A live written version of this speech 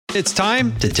It's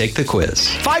time to take the quiz.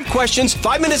 5 questions,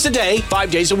 5 minutes a day,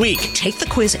 5 days a week. Take the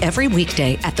quiz every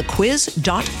weekday at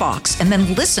thequiz.fox and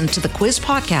then listen to the quiz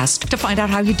podcast to find out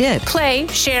how you did. Play,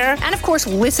 share, and of course,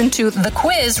 listen to The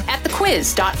Quiz at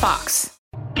thequiz.fox.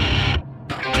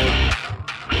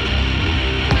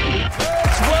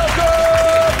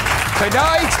 Welcome!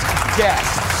 Tonight's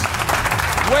guests.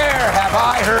 Where have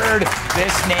I heard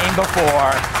this name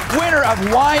before? Winner of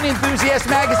Wine Enthusiast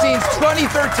Magazine's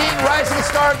 2013 Rising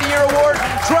Star of the Year Award,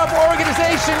 Trump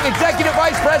Organization Executive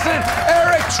Vice President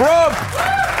Eric Trump.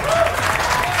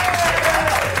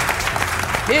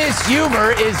 His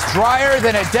humor is drier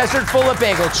than a desert full of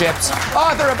bagel chips.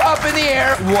 Author of Up in the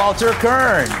Air, Walter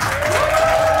Kern.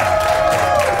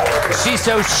 She's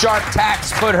so sharp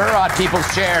tacks put her on people's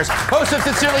chairs. Host of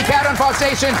Sincerely Cat on Fox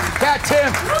Nation, Cat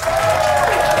Tim.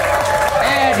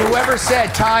 And whoever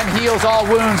said time heals all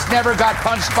wounds never got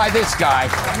punched by this guy.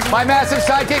 My massive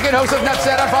sidekick and host of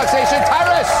Nutset on Fox Nation,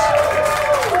 Tyrus.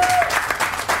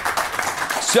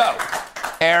 So,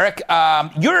 Eric,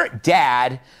 your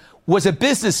dad was a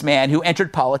businessman who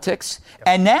entered politics,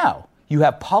 and now you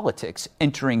have politics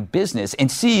entering business,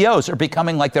 and CEOs are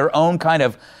becoming like their own kind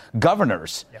of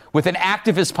governors with an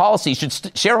activist policy.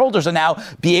 Should shareholders now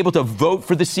be able to vote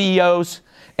for the CEOs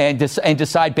and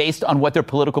decide based on what their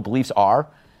political beliefs are?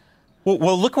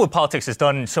 Well, look at what politics has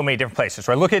done in so many different places,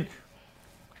 right? Look at,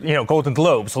 Golden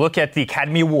Globes. Look at the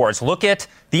Academy Awards. Look at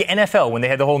the NFL when they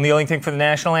had the whole kneeling thing for the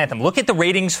national anthem. Look at the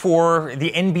ratings for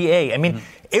the NBA. I mean,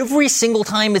 every single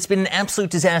time it's been an absolute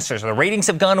disaster. So the ratings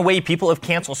have gone away. People have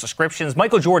canceled subscriptions.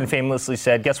 Michael Jordan famously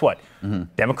said, guess what?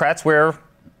 Democrats wear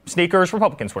sneakers,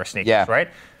 Republicans wear sneakers, right?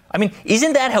 I mean,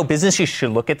 isn't that how businesses should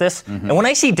look at this? And when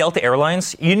I see Delta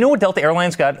Airlines, you know what Delta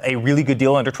Airlines got a really good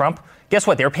deal under Trump? Guess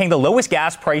what? They're paying the lowest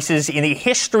gas prices in the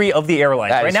history of the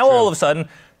airlines. Right now, all of a sudden,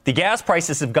 the gas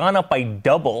prices have gone up by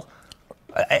double.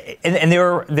 And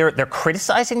they're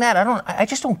criticizing that. I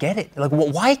just don't get it. Like,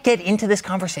 why get into this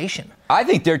conversation? I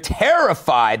think they're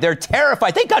terrified. They're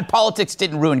terrified. Thank God politics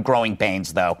didn't ruin Growing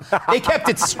Pains, though. They kept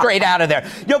it straight out of there.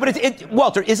 No, but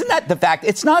Walter, isn't that the fact?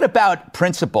 It's not about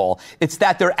principle. It's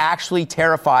that they're actually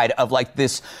terrified of like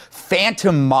this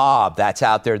phantom mob that's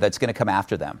out there that's going to come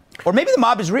after them. Or maybe the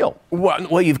mob is real.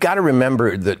 Well, you've got to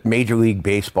remember that Major League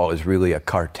Baseball is really a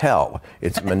cartel.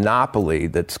 It's a monopoly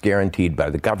that's guaranteed by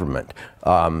the government.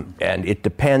 And it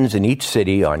depends in each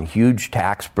city on huge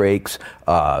tax breaks,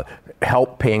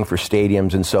 help paying for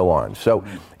stadiums, and so on. So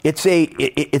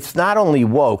it's not only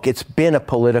woke, it's been a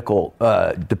political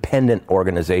dependent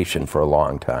organization for a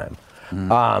long time.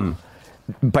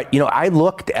 But, I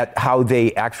looked at how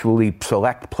they actually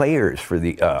select players for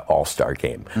the All-Star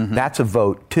game. That's a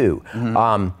vote, too.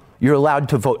 You're allowed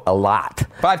to vote a lot.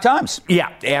 5 times.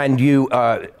 Yeah, and you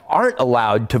aren't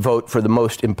allowed to vote for the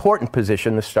most important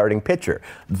position, the starting pitcher.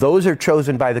 Those are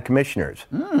chosen by the commissioners,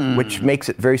 which makes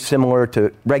it very similar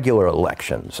to regular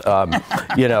elections.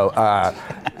 The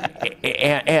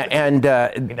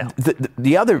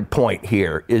other point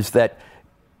here is that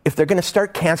if they're going to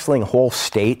start canceling whole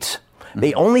states,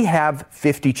 they only have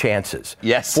 50 chances.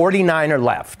 Yes. 49 are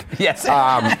left. Yes.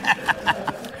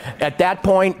 At that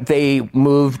point, they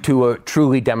move to a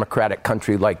truly democratic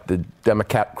country like the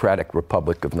Democratic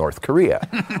Republic of North Korea,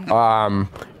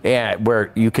 and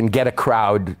where you can get a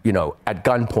crowd, at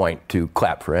gunpoint to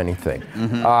clap for anything.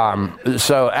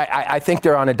 So I think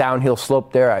they're on a downhill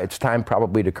slope there. It's time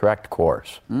probably to correct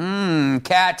course.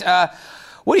 Kat,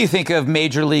 what do you think of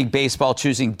Major League Baseball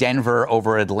choosing Denver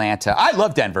over Atlanta? I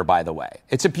love Denver, by the way.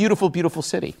 It's a beautiful, beautiful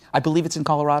city. I believe it's in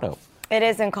Colorado. It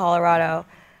is in Colorado.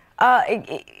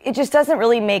 It just doesn't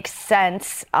really make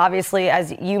sense, obviously,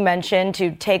 as you mentioned,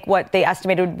 to take what they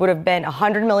estimated would have been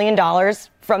 $100 million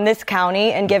from this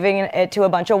county and giving it to a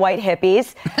bunch of white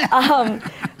hippies.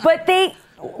 But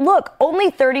only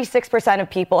 36% of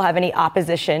people have any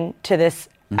opposition to this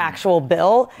actual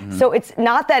bill. So it's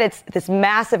not that it's this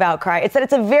massive outcry. It's that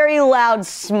it's a very loud,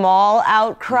 small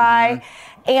outcry.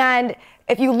 And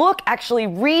if you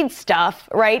read stuff,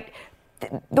 right,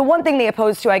 the one thing they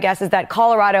oppose to, I guess, is that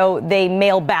Colorado, they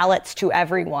mail ballots to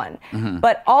everyone.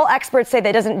 But all experts say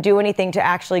that doesn't do anything to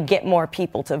actually get more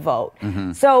people to vote.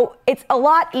 So it's a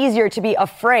lot easier to be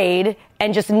afraid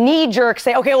and just knee-jerk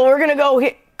say, okay, well, we're going to go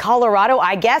Colorado,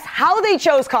 I guess. How they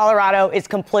chose Colorado is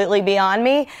completely beyond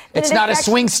me. It's not a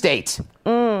swing state. Is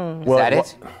that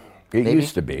it? It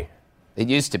used to be. It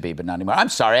used to be, but not anymore. I'm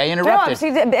sorry, I interrupted.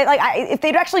 If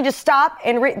they'd actually just stop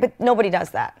and but nobody does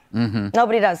that.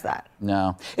 Nobody does that.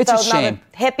 No. It's a shame.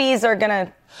 Hippies are going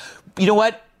to... You know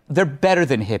what? They're better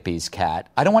than hippies, Kat.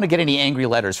 I don't want to get any angry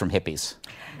letters from hippies.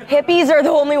 Hippies are the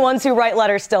only ones who write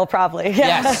letters still, probably.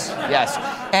 Yes.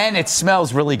 And it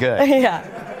smells really good.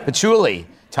 Yeah. Patchouli,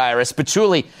 Tyrus,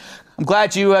 patchouli. I'm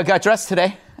glad you got dressed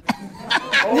today.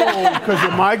 Oh, because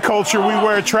in my culture, we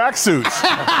wear tracksuits.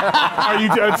 Are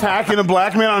you attacking a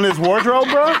black man on his wardrobe,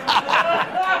 bro?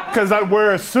 Because I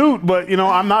wear a suit, but,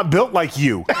 I'm not built like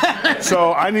you.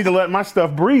 So I need to let my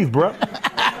stuff breathe, bro.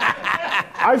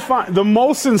 I find the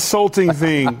most insulting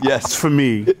thing for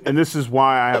me, and this is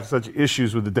why I have such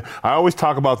issues with I always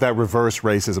talk about that reverse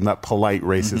racism, that polite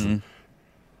racism. Mm-hmm.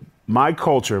 My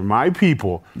culture, my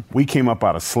people, we came up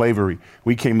out of slavery.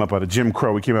 We came up out of Jim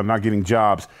Crow. We came up not getting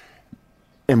jobs.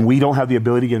 And we don't have the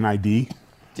ability to get an ID?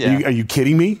 Yeah. Are you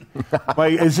kidding me?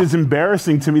 It's just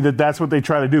embarrassing to me that that's what they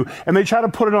try to do. And they try to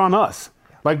put it on us.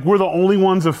 Like, we're the only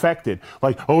ones affected.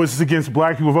 Like, this is against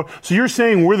black people. So you're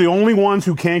saying we're the only ones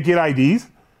who can't get IDs?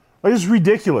 Like, this is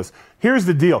ridiculous. Here's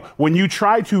the deal. When you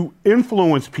try to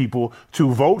influence people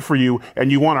to vote for you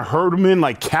and you want to herd them in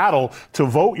like cattle to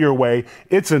vote your way,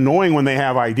 it's annoying when they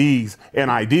have IDs and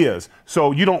ideas.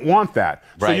 So you don't want that.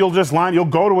 Right. So you'll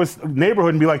go to a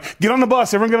neighborhood and be like, get on the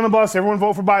bus, everyone get on the bus, everyone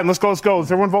vote for Biden, let's go.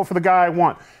 Everyone vote for the guy I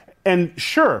want. And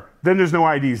sure, then there's no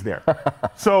IDs there.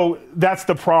 So that's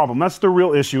the problem. That's the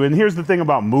real issue. And here's the thing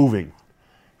about moving.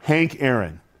 Hank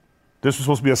Aaron. This was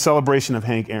supposed to be a celebration of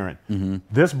Hank Aaron. Mm-hmm.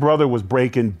 This brother was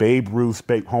breaking Babe Ruth's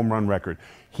home run record.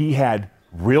 He had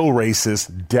real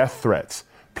racist death threats.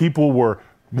 People were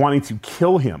wanting to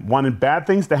kill him, wanted bad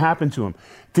things to happen to him.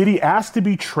 Did he ask to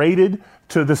be traded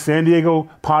to the San Diego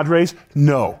Padres?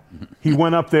 No. He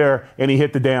went up there and he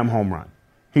hit the damn home run.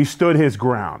 He stood his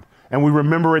ground. And we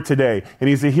remember it today. And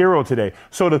he's a hero today.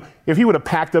 So if he would have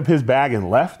packed up his bag and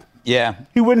left,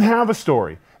 he wouldn't have a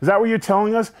story. Is that what you're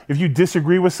telling us? If you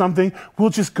disagree with something,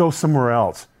 we'll just go somewhere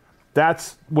else.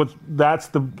 That's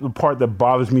the part that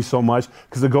bothers me so much,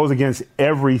 because it goes against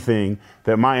everything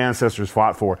that my ancestors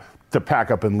fought for, to pack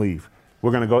up and leave.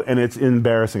 We're going to go, and it's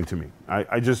embarrassing to me.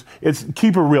 It's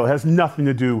keep it real. It has nothing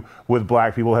to do with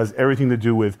black people. It has everything to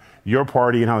do with your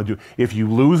party and how to do. If you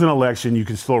lose an election, you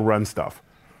can still run stuff.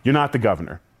 You're not the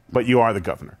governor, but you are the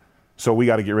governor. So we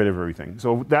got to get rid of everything.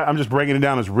 So I'm just breaking it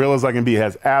down as real as I can be. It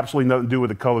has absolutely nothing to do with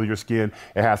the color of your skin.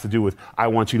 It has to do with, I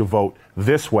want you to vote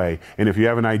this way. And if you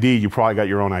have an ID, you probably got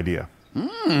your own idea.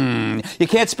 You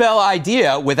can't spell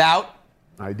idea without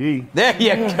ID. There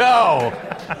you go.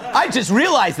 I just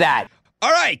realized that.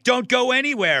 All right, don't go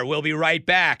anywhere. We'll be right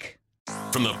back.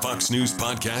 From the Fox News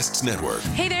Podcasts Network.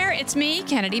 Hey there, it's me,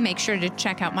 Kennedy. Make sure to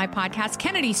check out my podcast,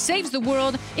 Kennedy Saves the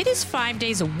World. It is 5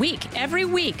 days a week, every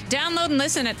week. Download and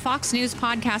listen at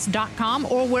foxnewspodcast.com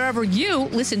or wherever you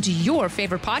listen to your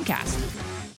favorite podcast.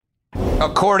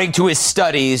 According to his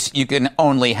studies, you can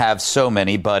only have so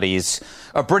many buddies.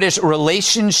 A British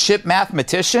relationship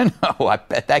mathematician, I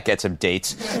bet that gets him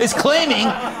dates, is claiming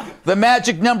the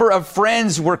magic number of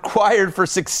friends required for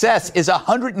success is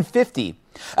 150.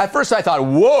 At first I thought,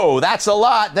 whoa, that's a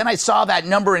lot. Then I saw that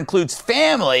number includes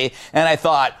family, and I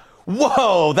thought,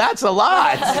 whoa, that's a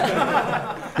lot.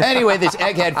 Anyway, this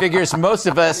egghead figures most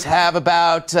of us have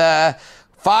about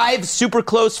 5 super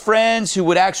close friends who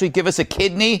would actually give us a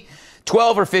kidney,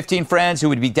 12 or 15 friends who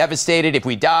would be devastated if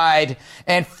we died,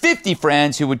 and 50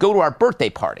 friends who would go to our birthday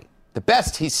party. The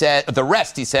rest,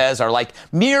 he says, are like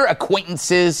mere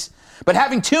acquaintances. But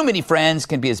having too many friends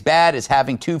can be as bad as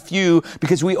having too few,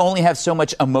 because we only have so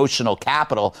much emotional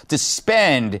capital to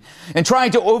spend. And trying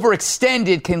to overextend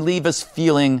it can leave us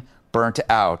feeling burnt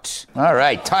out. All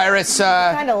right, Tyrus.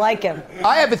 I kind of like him.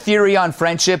 I have a theory on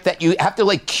friendship that you have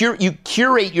to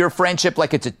curate your friendship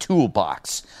like it's a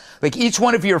toolbox. Like, each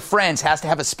one of your friends has to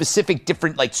have a specific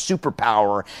different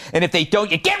superpower. And if they don't,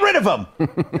 you get rid of them.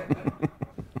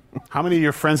 How many of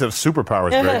your friends have superpowers,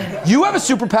 Greg? You have a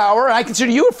superpower, and I consider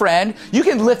you a friend. You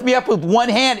can lift me up with one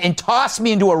hand and toss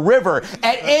me into a river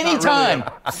at any time.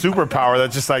 Really a superpower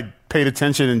that just paid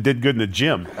attention and did good in the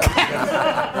gym.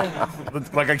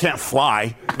 I can't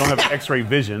fly. I don't have X-ray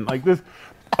vision.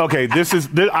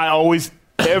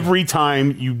 Every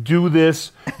time you do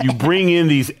this, you bring in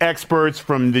these experts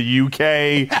from the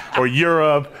UK or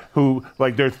Europe who,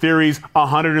 their theories,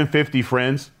 150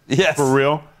 friends. Yes. For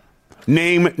real.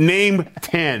 Name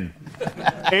 10.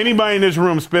 Anybody in this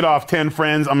room spit off 10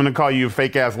 friends, I'm going to call you a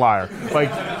fake-ass liar.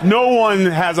 No one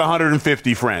has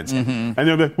 150 friends. Mm-hmm. And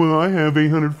they'll be like, well, I have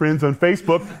 800 friends on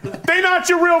Facebook. They're not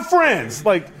your real friends.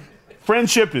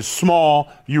 Friendship is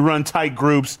small. You run tight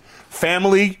groups.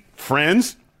 Family,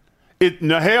 friends,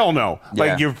 hell no.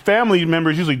 Yeah. Your family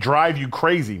members usually drive you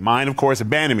crazy. Mine, of course,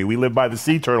 abandoned me. We live by the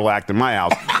Sea Turtle Act in my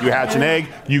house. You hatch an egg,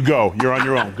 you go. You're on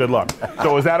your own. Good luck.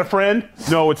 So is that a friend?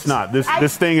 No, it's not.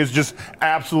 This thing is just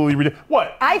absolutely ridiculous.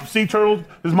 What? Sea Turtle,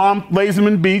 his mom lays him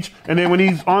in the beach, and then when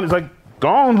he's on, it's like, go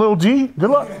on, little G.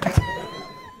 Good luck.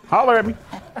 Holler at me.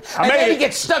 And then he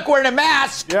gets stuck wearing a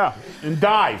mask. Yeah, and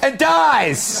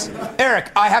dies.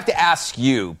 Eric, I have to ask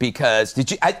you, because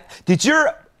did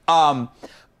your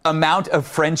amount of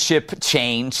friendship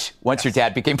change once your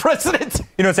dad became president?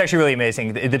 You know, it's actually really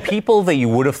amazing. The people that you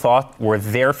would have thought were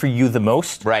there for you the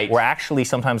most were actually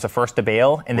sometimes the first to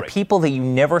bail. And the people that you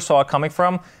never saw it coming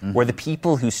from were the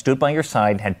people who stood by your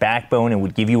side, had backbone, and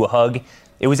would give you a hug.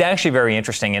 It was actually very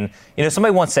interesting. And, you know,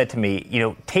 somebody once said to me, you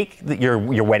know, take your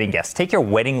wedding guests, take your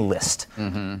wedding list.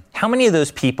 How many of those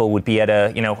people would be at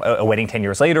a wedding 10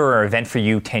 years later, or an event for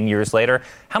you 10 years later?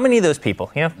 How many of those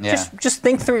people, just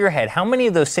think through your head. How many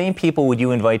of those same people would you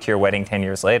invite to your wedding 10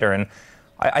 years later? And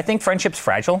I think friendship's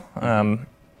fragile,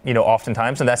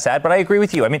 oftentimes, and that's sad. But I agree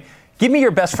with you. I mean, give me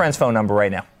your best friend's phone number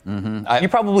right now. You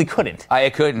probably couldn't. I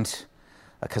couldn't.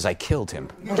 Because I killed him.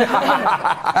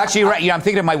 Actually, right. I'm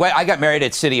thinking of my wedding. I got married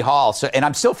at City Hall, and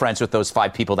I'm still friends with those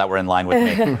 5 people that were in line with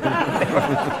me.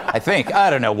 I think. I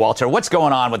don't know, Walter. What's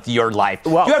going on with your life?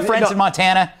 Well, do you have friends in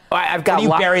Montana? I've got. Or do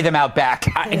you bury them out back?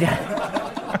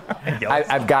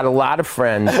 I've got a lot of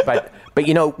friends, but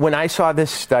you know, when I saw this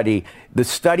study, the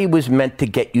study was meant to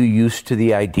get you used to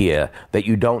the idea that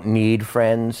you don't need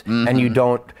friends and you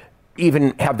don't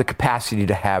even have the capacity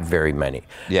to have very many,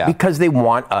 because they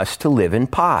want us to live in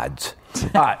pods.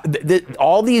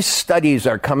 All these studies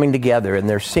are coming together and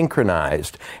they're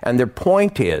synchronized, and their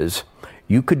point is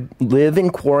you could live in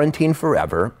quarantine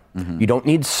forever. You don't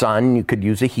need sun. You could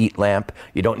use a heat lamp.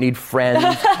 You don't need friends.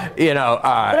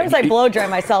 Sometimes I blow dry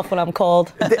myself when I'm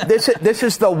cold. This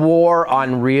is the war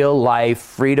on real life,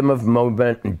 freedom of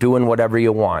movement, and doing whatever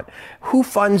you want. Who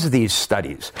funds these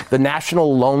studies? The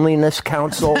National Loneliness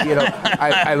Council?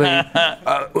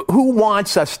 Who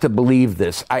wants us to believe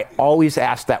this? I always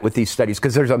ask that with these studies,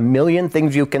 because there's a million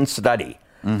things you can study.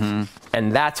 And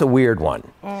that's a weird one.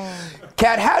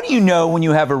 Kat, how do you know when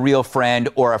you have a real friend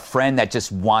or a friend that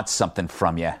just wants something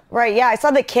from you? Right, yeah. I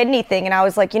saw the kidney thing, and I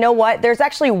was like, you know what? There's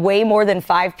actually way more than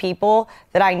 5 people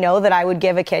that I know that I would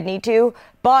give a kidney to.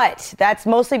 But that's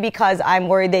mostly because I'm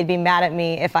worried they'd be mad at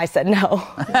me if I said no.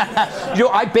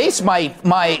 I base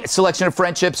my selection of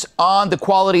friendships on the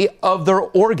quality of their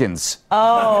organs.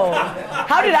 Oh.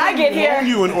 How did I get here?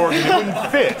 You an organ. It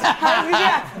wouldn't fit.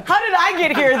 How did I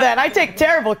get here then? I take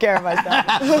terrible care of myself.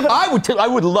 I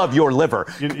would love your liver.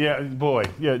 Yeah, boy.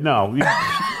 Yeah, no. You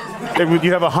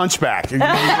have a hunchback.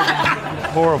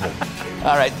 Horrible.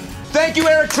 All right. Thank you,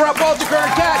 Eric Trump, Walter Kerr,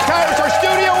 and Kat Tyrus, our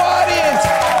studio audience.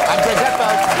 I'm Greg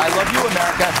Hetfeld. I love you,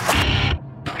 America.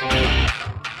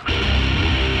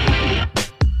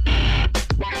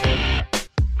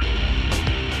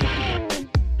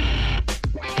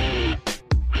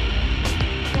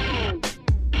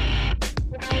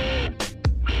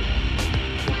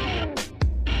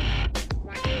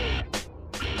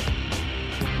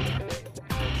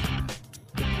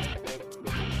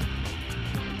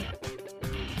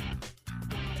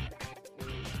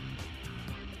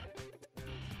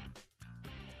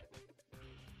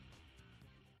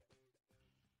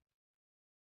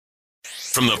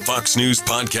 From the Fox News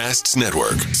Podcasts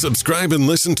Network. Subscribe and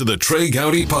listen to the Trey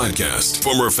Gowdy Podcast.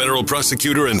 Former federal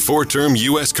prosecutor and 4-term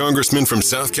U.S. Congressman from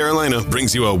South Carolina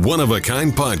brings you a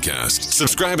one-of-a-kind podcast.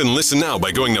 Subscribe and listen now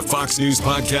by going to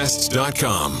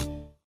foxnewspodcasts.com.